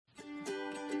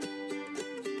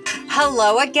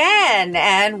Hello again,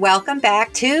 and welcome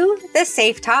back to the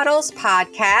Safe Toddles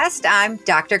podcast. I'm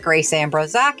Dr. Grace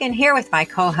Ambrozak, and here with my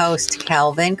co-host,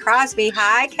 Kelvin Crosby.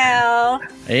 Hi, Kel.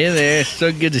 Hey there. It's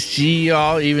so good to see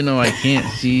y'all, even though I can't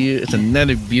see you. It's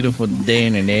another beautiful day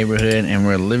in the neighborhood, and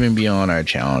we're living beyond our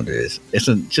challenges. It's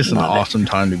just an awesome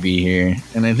time to be here,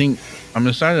 and I think I'm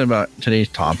excited about today's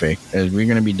topic, as we're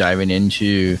going to be diving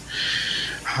into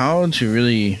how to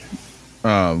really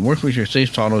work with your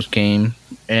Safe Toddles cane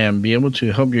and be able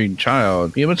to help your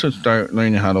child be able to start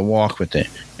learning how to walk with it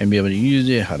and be able to use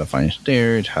it, how to find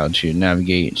stairs, how to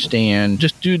navigate, stand,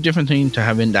 just do different things to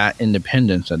have that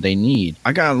independence that they need.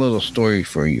 I got a little story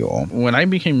for you all. When I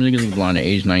became legally blind at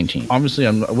age 19, obviously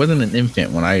I wasn't an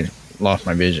infant when I lost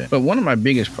my vision, but one of my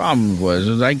biggest problems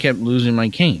was I kept losing my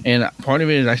cane, and part of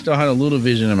it is I still had a little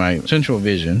vision in my central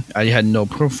vision. I had no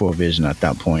peripheral vision at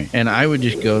that point, and I would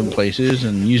just go to places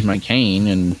and use my cane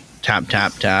and tap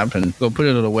and go put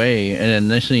it away, and then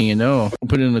next thing you know, I'll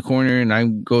put it in the corner and I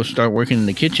go start working in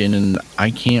the kitchen and I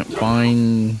can't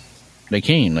find the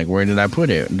cane. Like, where did I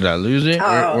put it? Did I lose it?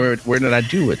 Where did I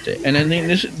do with it? And I think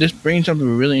this brings up a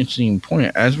really interesting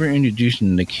point. As we're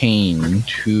introducing the cane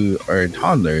to our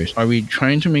toddlers, are we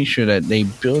trying to make sure that they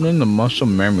build in the muscle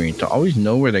memory to always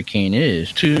know where the cane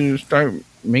is, to start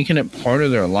making it part of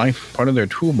their life, part of their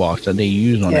toolbox that they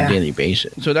use on a daily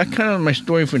basis? So that's kind of my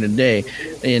story for today,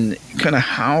 and kind of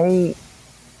how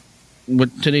what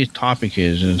today's topic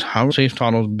is how Safe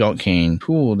Toddles belt cane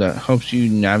tool that helps you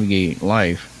navigate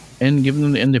life and give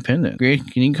them the independence. Grace,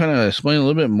 can you kind of explain a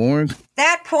little bit more?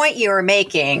 That point you were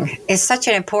making is such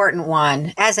an important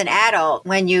one. As an adult,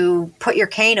 when you put your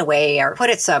cane away or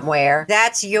put it somewhere,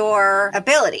 that's your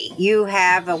ability. You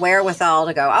have a wherewithal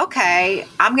to go, okay,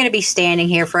 I'm going to be standing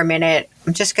here for a minute.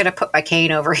 I'm just going to put my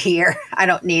cane over here. I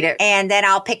don't need it. And then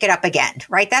I'll pick it up again,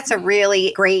 right? That's a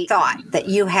really great thought that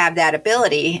you have that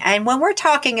ability. And when we're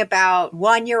talking about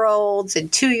 1-year-olds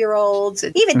and 2-year-olds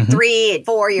and even 3 and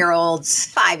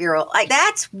 4-year-olds, 5-year-olds, like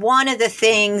that's one of the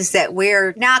things that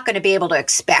we're not going to be able to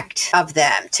expect of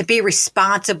them, to be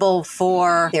responsible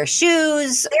for their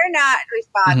shoes. They're not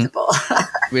responsible.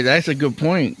 Wait, that's a good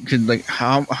point. Because like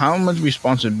how much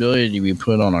responsibility do we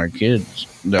put on our kids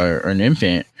that are an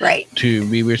infant, right, to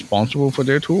be responsible for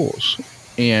their tools?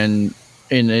 And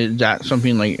is that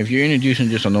something, like, if you're introducing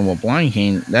just a normal blind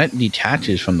cane, that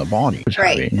detaches from the body.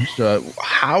 Right. So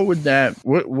how would that,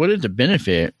 what is the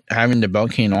benefit having the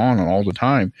belt cane on all the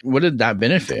time? What did that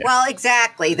benefit? Well,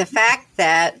 exactly. The fact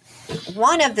that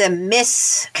one of the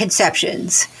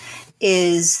misconceptions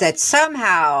is that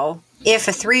somehow if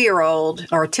a 3-year-old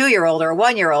or a 2-year-old or a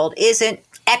 1-year-old isn't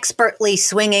expertly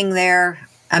swinging their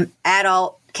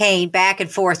adult cane back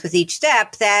and forth with each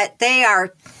step, that they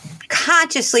are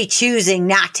consciously choosing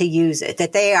not to use it,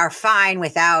 that they are fine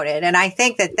without it. And I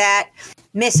think that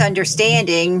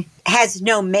misunderstanding has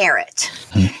no merit.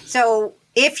 So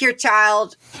if your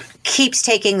child keeps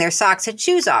taking their socks and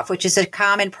shoes off, which is a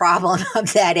common problem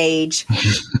of that age,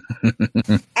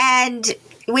 and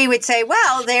we would say,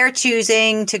 well, they're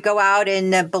choosing to go out in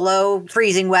the below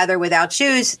freezing weather without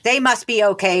shoes, they must be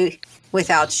okay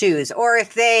without shoes. Or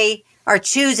if they are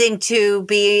choosing to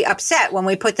be upset when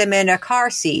we put them in a car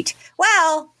seat,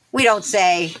 well, we don't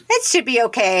say it should be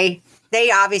okay.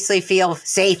 They obviously feel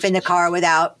safe in the car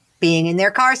without being in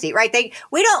their car seat, right?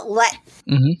 We don't let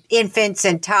infants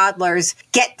and toddlers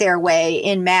get their way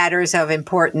in matters of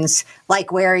importance,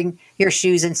 like wearing your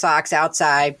shoes and socks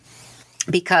outside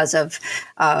because of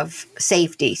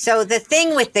safety. So the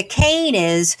thing with the cane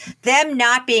is them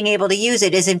not being able to use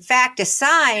it is in fact a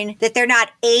sign that they're not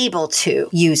able to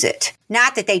use it,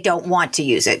 not that they don't want to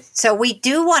use it. So we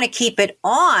do want to keep it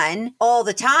on all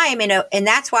the time. And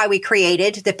that's why we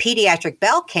created the pediatric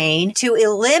belt cane, to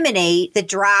eliminate the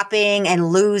dropping and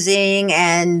losing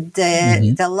and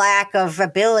the lack of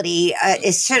ability,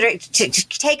 is to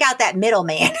take out that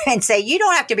middleman and say, you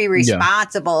don't have to be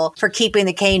responsible for keeping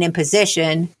the cane in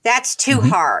position. That's too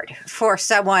hard for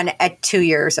someone at 2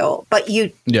 years old, but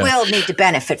you will need to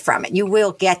benefit from it. You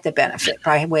will get the benefit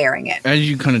by wearing it. As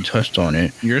you kind of touched on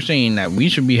it, you're saying that we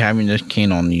should be having this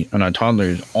cane on our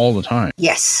toddlers all the time.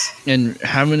 Yes. And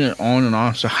having it on and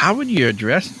off. So how would you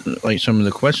address like some of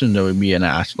the questions that would be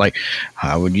asked? Like,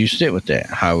 how would you sit with that?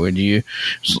 How would you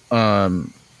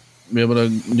be able to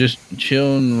just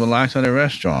chill and relax at a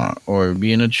restaurant, or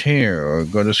be in a chair, or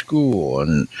go to school?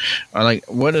 And like,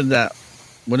 what does that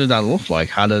look like?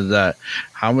 How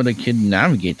would a kid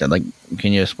navigate that? Like,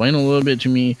 can you explain a little bit to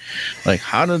me? Like,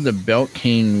 how does the belt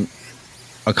cane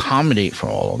accommodate for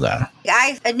all of that?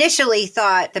 I initially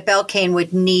thought the belt cane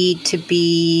would need to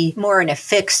be more in a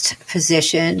fixed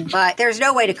position, but there's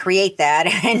no way to create that.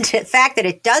 And the fact that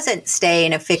it doesn't stay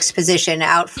in a fixed position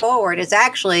out forward is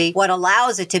actually what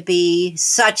allows it to be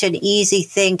such an easy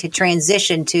thing to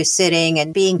transition to sitting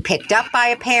and being picked up by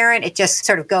a parent. It just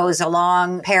sort of goes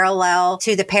along parallel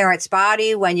to the parent's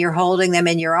body when you're holding them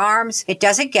in your arms. It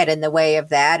doesn't get in the way of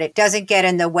that. It doesn't get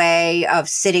in the way of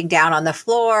sitting down on the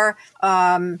floor.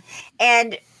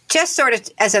 And just sort of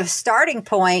as a starting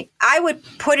point, I would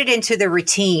put it into the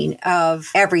routine of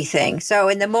everything. So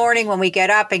in the morning when we get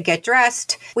up and get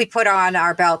dressed, we put on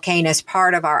our belt cane as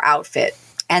part of our outfit.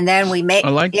 And then we make,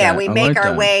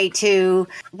 our way to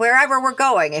wherever we're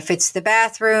going. If it's the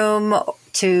bathroom,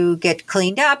 to get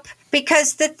cleaned up.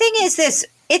 Because the thing is this,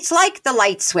 it's like the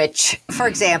light switch, for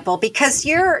example, because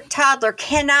your toddler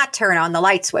cannot turn on the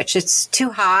light switch. It's too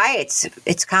high.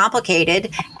 It's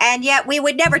complicated. And yet we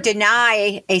would never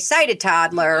deny a sighted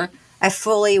toddler a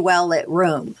fully well-lit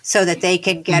room so that they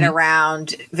can get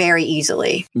around very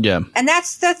easily. Yeah. And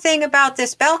that's the thing about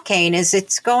this belt cane is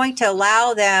it's going to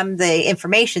allow them the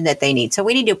information that they need. So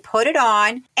we need to put it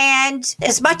on and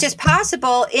as much as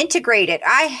possible, integrate it.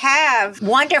 I have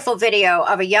wonderful video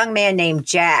of a young man named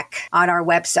Jack on our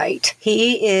website.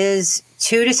 He is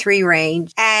 2 to 3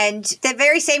 range. And the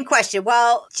very same question.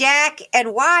 Well, Jack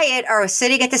and Wyatt are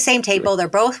sitting at the same table. They're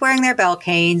both wearing their belt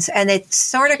canes and it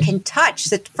sort of can touch,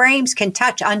 the frames can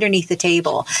touch underneath the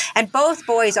table. And both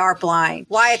boys are blind.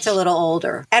 Wyatt's a little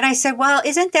older. And I said, well,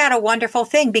 isn't that a wonderful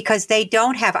thing? Because they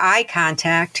don't have eye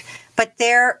contact, but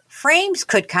their frames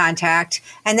could contact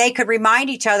and they could remind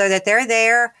each other that they're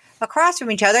there across from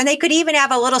each other, and they could even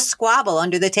have a little squabble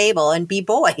under the table and be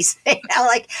boys.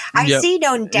 I see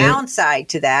no downside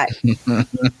to that.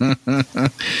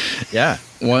 Yeah,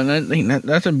 well, I think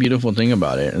that's a beautiful thing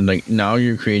about it, and like now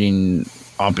you're creating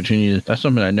opportunities. That's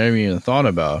something I never even thought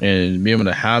about, and be able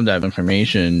to have that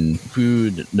information through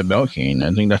the belt cane.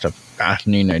 I think that's a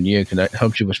fascinating idea because that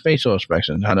helps you with facial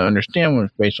expressions, how to understand what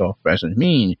facial expressions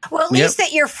mean. Well, at least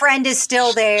that your friend is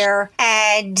still there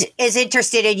and is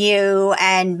interested in you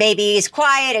and maybe is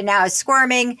quiet and now is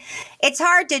squirming. It's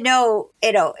hard to know,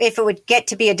 if it would get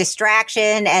to be a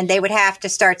distraction and they would have to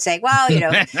start saying, well,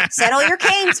 settle your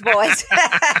canes, boys.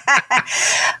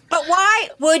 But why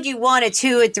would you want a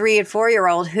 2 and 3 and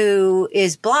 4-year-old who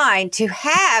is blind to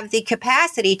have the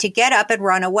capacity to get up and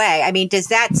run away? I mean, does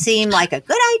that seem like a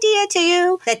good idea to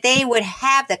you? That they would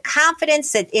have the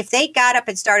confidence that if they got up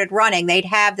and started running, they'd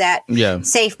have that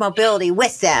safe mobility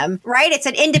with them, right? It's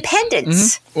an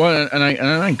independence. Mm-hmm. Well, and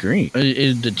I agree.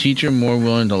 Is the teacher more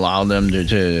willing to allow them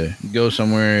to go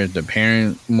somewhere? Is the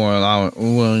parent more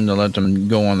willing to let them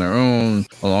go on their own?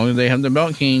 As long as they have the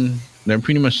belt cane, they're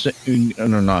pretty much, they're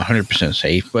not 100%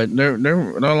 safe, but they're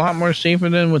a lot more safer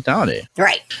than without it.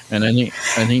 Right. And I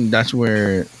think that's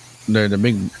where they're the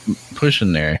big push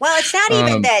in there. Well, it's not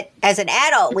even that as an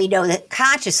adult we know that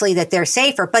consciously that they're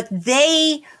safer, but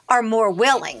they are more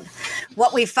willing.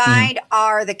 What we find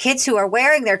are the kids who are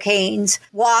wearing their canes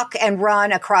walk and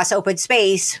run across open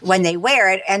space when they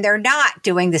wear it, and they're not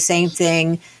doing the same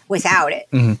thing without it.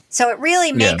 Mm-hmm. So it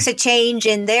really makes a change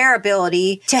in their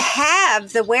ability to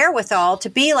have the wherewithal to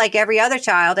be like every other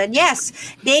child. And yes,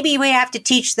 maybe we have to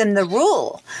teach them the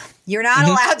rule. You're not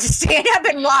allowed to stand up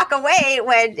and walk away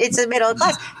when it's the middle of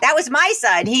class. That was my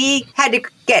son. He had to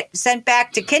get sent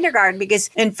back to kindergarten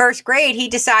because in first grade, he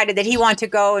decided that he wanted to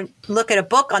go and look at a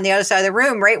book on the other side of the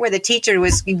room, right where the teacher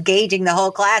was engaging the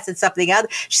whole class in something else.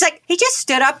 She's like, he just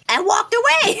stood up and walked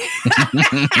away.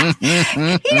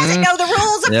 He doesn't know the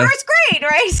rules of first grade,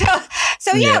 right?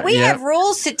 So we have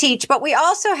rules to teach, but we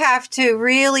also have to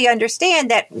really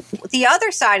understand that the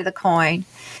other side of the coin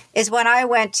is when I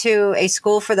went to a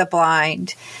school for the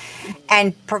blind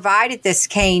and provided this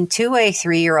cane to a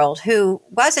 3-year-old who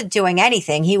wasn't doing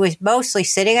anything. He was mostly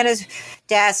sitting at his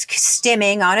desk,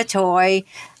 stimming on a toy,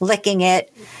 licking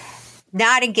it,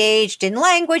 not engaged in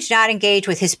language, not engaged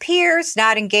with his peers,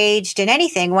 not engaged in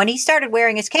anything. When he started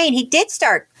wearing his cane, he did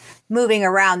start moving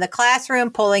around the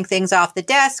classroom, pulling things off the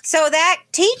desk. So that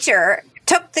teacher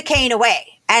took the cane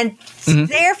away. And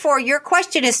therefore, your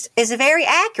question is very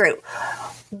accurate.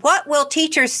 What will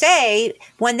teachers say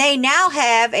when they now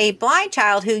have a blind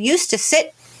child who used to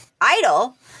sit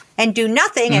idle and do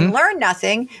nothing and learn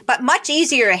nothing, but much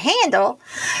easier to handle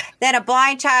than a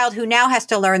blind child who now has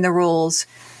to learn the rules?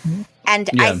 And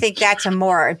I think that's a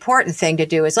more important thing to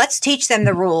do is let's teach them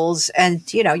the rules. And,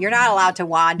 you're not allowed to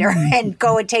wander and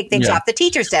go and take things off the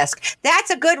teacher's desk. That's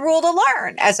a good rule to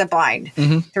learn as a blind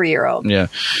 3-year-old. Yeah.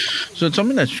 So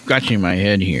something that's scratching my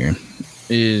head here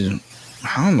is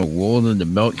how in the world did the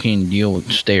belt cane deal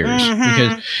with stairs?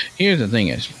 Because here's the thing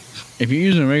is, if you're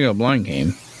using a regular blind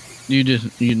cane, you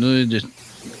literally just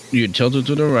you tilt it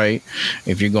to the right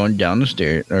if you're going down the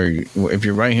stairs, or if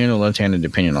you're right-handed or left-handed,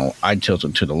 depending on. I tilt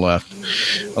it to the left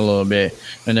a little bit,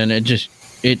 and then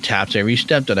it taps every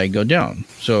step that I go down,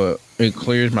 so it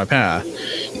clears my path,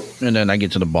 and then I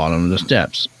get to the bottom of the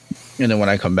steps, and then when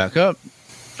I come back up,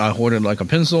 I hold it like a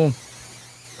pencil,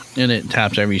 and it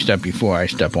taps every step before I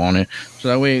step on it, so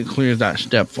that way it clears that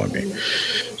step for me.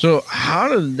 So how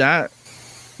does that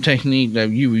technique that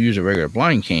you would use a regular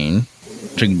blind cane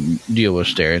to deal with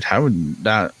stairs, how would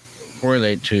that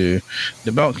correlate to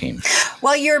the belt cane?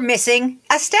 Well, you're missing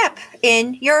a step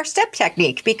in your step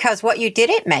technique, because what you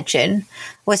didn't mention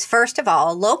was, first of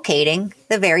all, locating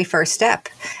the very first step.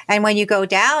 And when you go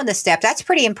down the step, that's a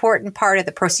pretty important part of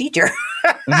the procedure.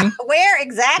 Mm-hmm. Where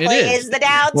exactly is the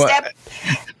down step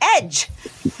edge?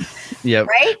 Yep.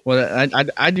 Right? Well,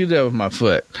 I do that with my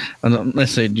foot.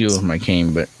 Unless I do it with my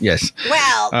cane, but yes.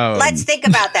 Well, let's think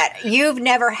about that. You've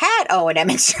never had O&M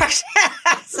instruction.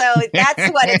 So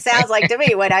that's what it sounds like to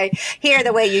me when I hear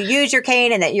the way you use your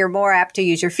cane and that you're more apt to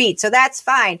use your feet. So that's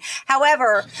fine.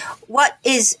 However, what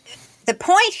is the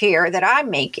point here that I'm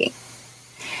making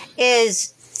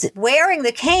is wearing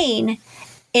the cane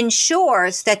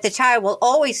ensures that the child will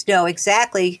always know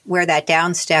exactly where that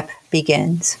down step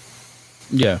begins.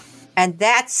 Yeah. And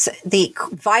that's the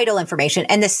vital information.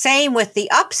 And the same with the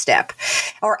up step,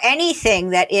 or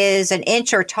anything that is an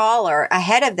inch or taller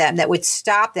ahead of them that would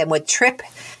stop them, would trip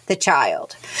the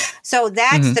child. So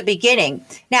that's the beginning.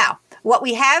 Now, what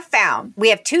we have found, we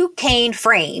have two cane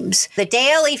frames. The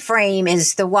daily frame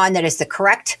is the one that is the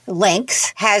correct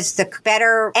length, has the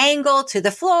better angle to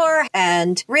the floor,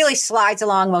 and really slides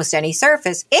along most any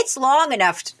surface. It's long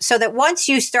enough so that once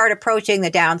you start approaching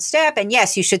the down step, and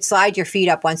yes, you should slide your feet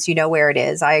up once you know where it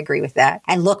is. I agree with that.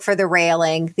 And look for the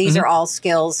railing. These are all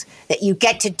skills that you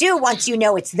get to do once you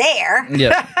know it's there.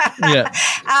 Yeah. Yeah.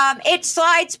 It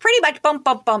slides pretty much bump,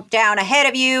 bump, bump down ahead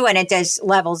of you, and it just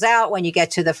levels out when you get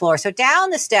to the floor. So down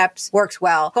the steps works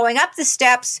well. Going up the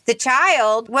steps, the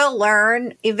child will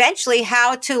learn eventually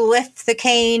how to lift the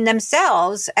cane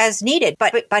themselves as needed.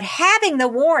 But having the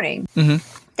warning,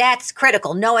 that's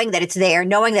critical. Knowing that it's there,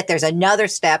 knowing that there's another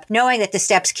step, knowing that the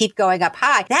steps keep going up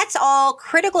high. That's all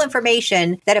critical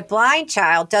information that a blind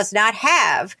child does not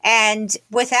have. And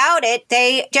without it,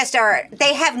 they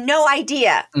have no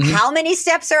idea how many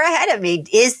steps are ahead of me.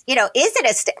 Is it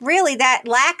a step? Really, that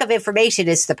lack of information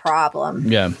is the problem.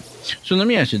 Yeah. So let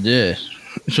me ask you this.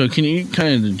 So can you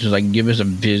kind of just like give us a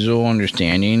visual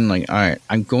understanding? Like, all right,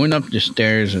 I'm going up the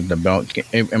stairs of the belt.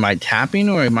 Am I tapping,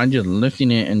 or am I just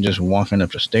lifting it and just walking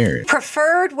up the stairs?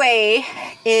 Preferred way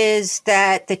is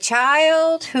that the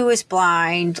child who is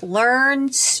blind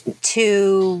learns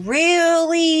to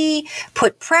really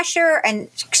put pressure and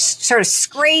sort of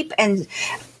scrape and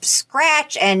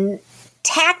scratch and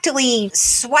tactily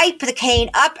swipe the cane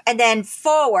up and then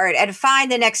forward and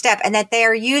find the next step, and that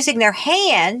they're using their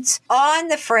hands on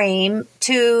the frame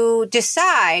to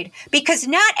decide, because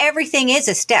not everything is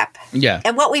a step. Yeah.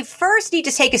 And what we first need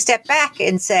to take a step back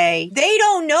and say, they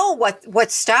don't know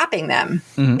what's stopping them.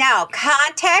 Now,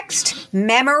 context,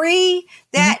 memory,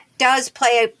 that does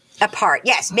play a part.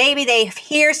 Yes, maybe they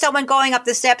hear someone going up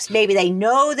the steps. Maybe they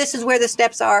know this is where the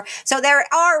steps are. So there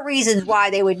are reasons why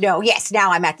they would know, yes,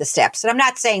 now I'm at the steps. And I'm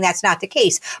not saying that's not the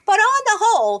case. But on the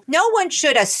whole, no one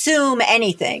should assume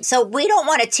anything. So we don't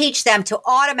want to teach them to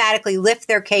automatically lift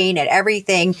their cane at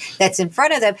everything that's in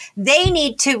front of them. They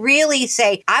need to really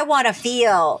say, I want to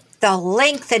feel the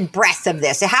length and breadth of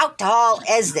this. How tall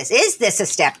is this? Is this a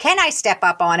step? Can I step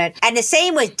up on it? And the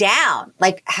same with down.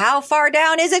 Like, how far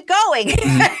down is it going?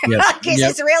 Is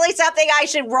this really something I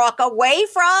should walk away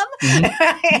from?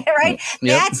 Right?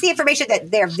 That's the information that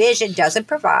their vision doesn't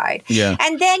provide. Yeah.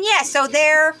 And then, so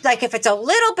they're like, if it's a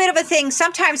little bit of a thing,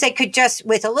 sometimes they could just,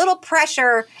 with a little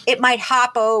pressure, it might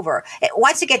hop over.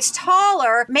 Once it gets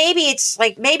taller, maybe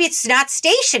it's not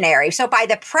stationary. So by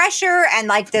the pressure and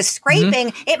like the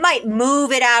scraping, it might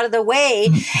move it out of the way,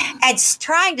 and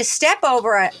trying to step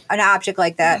over an object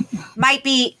like that might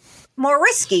be more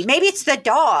risky. Maybe it's the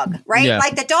dog, right? Yeah.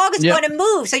 Like the dog is going to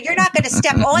move, so you're not going to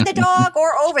step on the dog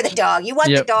or over the dog. You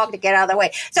want the dog to get out of the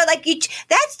way. So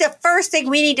that's the first thing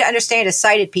we need to understand as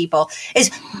sighted people,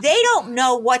 is they don't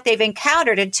know what they've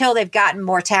encountered until they've gotten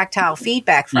more tactile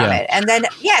feedback from it. And then,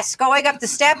 yes, going up the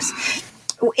steps,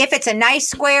 if it's a nice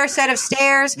square set of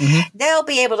stairs, they'll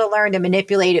be able to learn to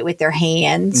manipulate it with their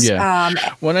hands. Yeah.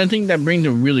 Well, I think that brings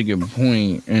a really good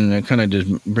point, and it kind of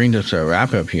just brings us to a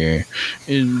wrap up here,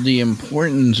 is the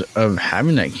importance of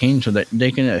having that cane so that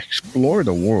they can explore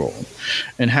the world.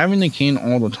 And having the cane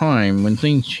all the time, when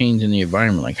things change in the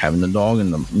environment, like having the dog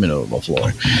in the middle of the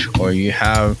floor, or you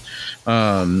have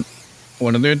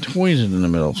one of their toys in the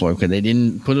middle of the floor because they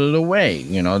didn't put it away.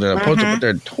 You know, they're supposed to put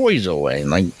their toys away,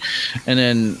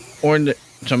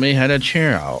 somebody had a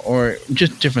chair out, or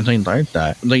just different things like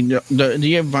that. Like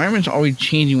the environment's always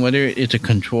changing, whether it's a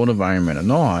controlled environment or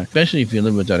not, especially if you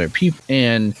live with other people.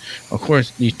 And of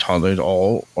course, these toddlers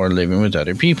all are living with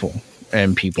other people.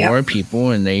 And people are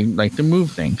people, and they like to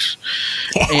move things.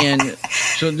 And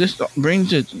so this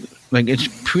brings it, like, it's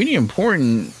pretty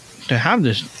important to have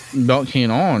this belt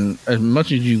cane on as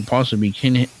much as you possibly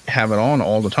can have it on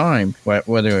all the time,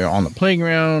 whether you're on the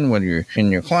playground, whether you're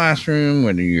in your classroom,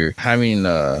 whether you're having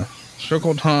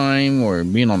circle time or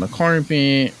being on the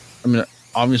carpet. I mean,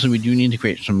 obviously we do need to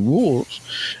create some rules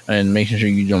and making sure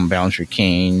you don't bounce your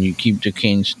cane, you keep the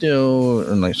cane still,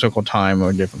 and like circle time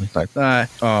or different things like that.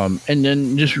 And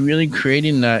then just really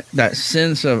creating that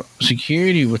sense of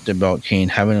security with the belt cane,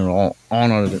 having it all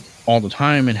on all the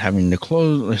time, and having the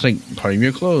clothes, it's like part of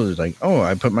your clothes. Like, oh,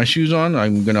 I put my shoes on,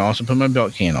 I'm gonna also put my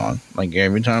belt cane on, like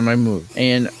every time I move.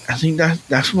 And I think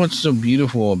that's what's so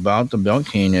beautiful about the belt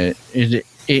cane, is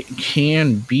it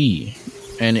can be,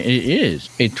 and it is,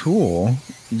 a tool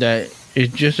that is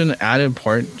just an added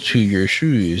part to your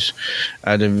shoes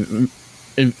as a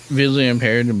visually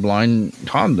impaired and blind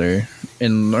toddler,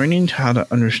 and learning how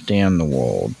to understand the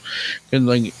world. Because,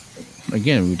 like,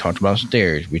 again, we talked about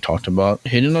stairs, we talked about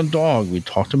hitting a dog, we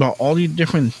talked about all these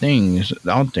different things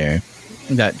out there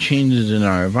that changes in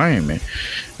our environment.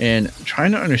 And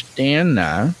trying to understand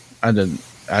that as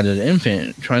an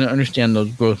infant, trying to understand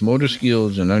those gross motor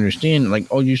skills and understand, like,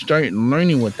 oh, you start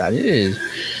learning what that is,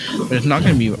 but it's not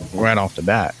going to be right off the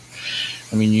bat.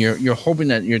 I mean, you're hoping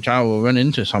that your child will run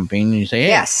into something and you say, hey,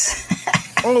 yes.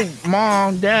 Oh,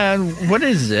 Mom, Dad, what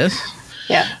is this?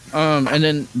 Yeah. And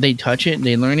then they touch it,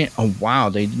 they learn it. Oh, wow.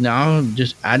 They now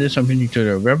just added something to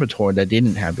their repertoire that they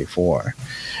didn't have before.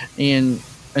 And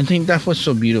I think that's what's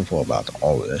so beautiful about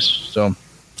all of this. So,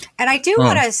 and I do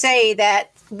want to say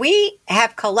that we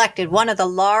have collected one of the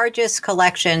largest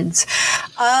collections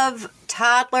of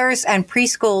toddlers and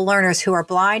preschool learners who are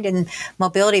blind and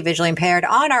mobility visually impaired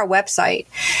on our website.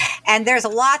 And there's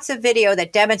lots of video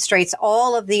that demonstrates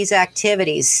all of these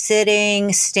activities,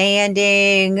 sitting,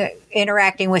 standing,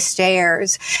 interacting with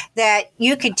stairs, that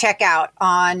you can check out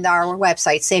on our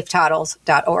website,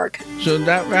 safetoddles.org. So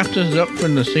that wraps us up for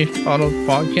the Safe Toddles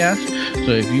podcast.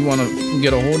 So if you want to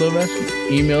get a hold of us,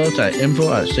 email us at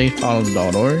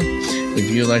info@safetoddles.org. If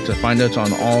you'd like to find us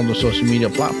on all the social media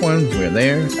platforms, we're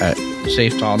there at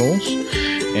Safe Toddles.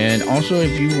 And also,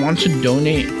 if you want to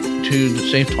donate to the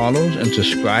Safe Toddles and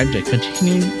subscribe to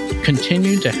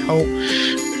continue to help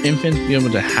infants be able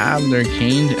to have their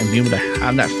canes and be able to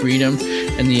have that freedom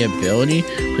and the ability,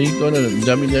 please go to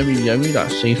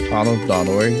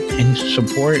www.safetoddles.org and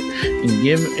support and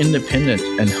give independence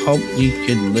and help these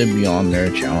kids live beyond their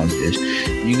challenges.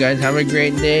 You guys have a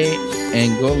great day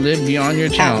and go live beyond your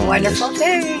challenges. Have a wonderful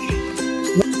day.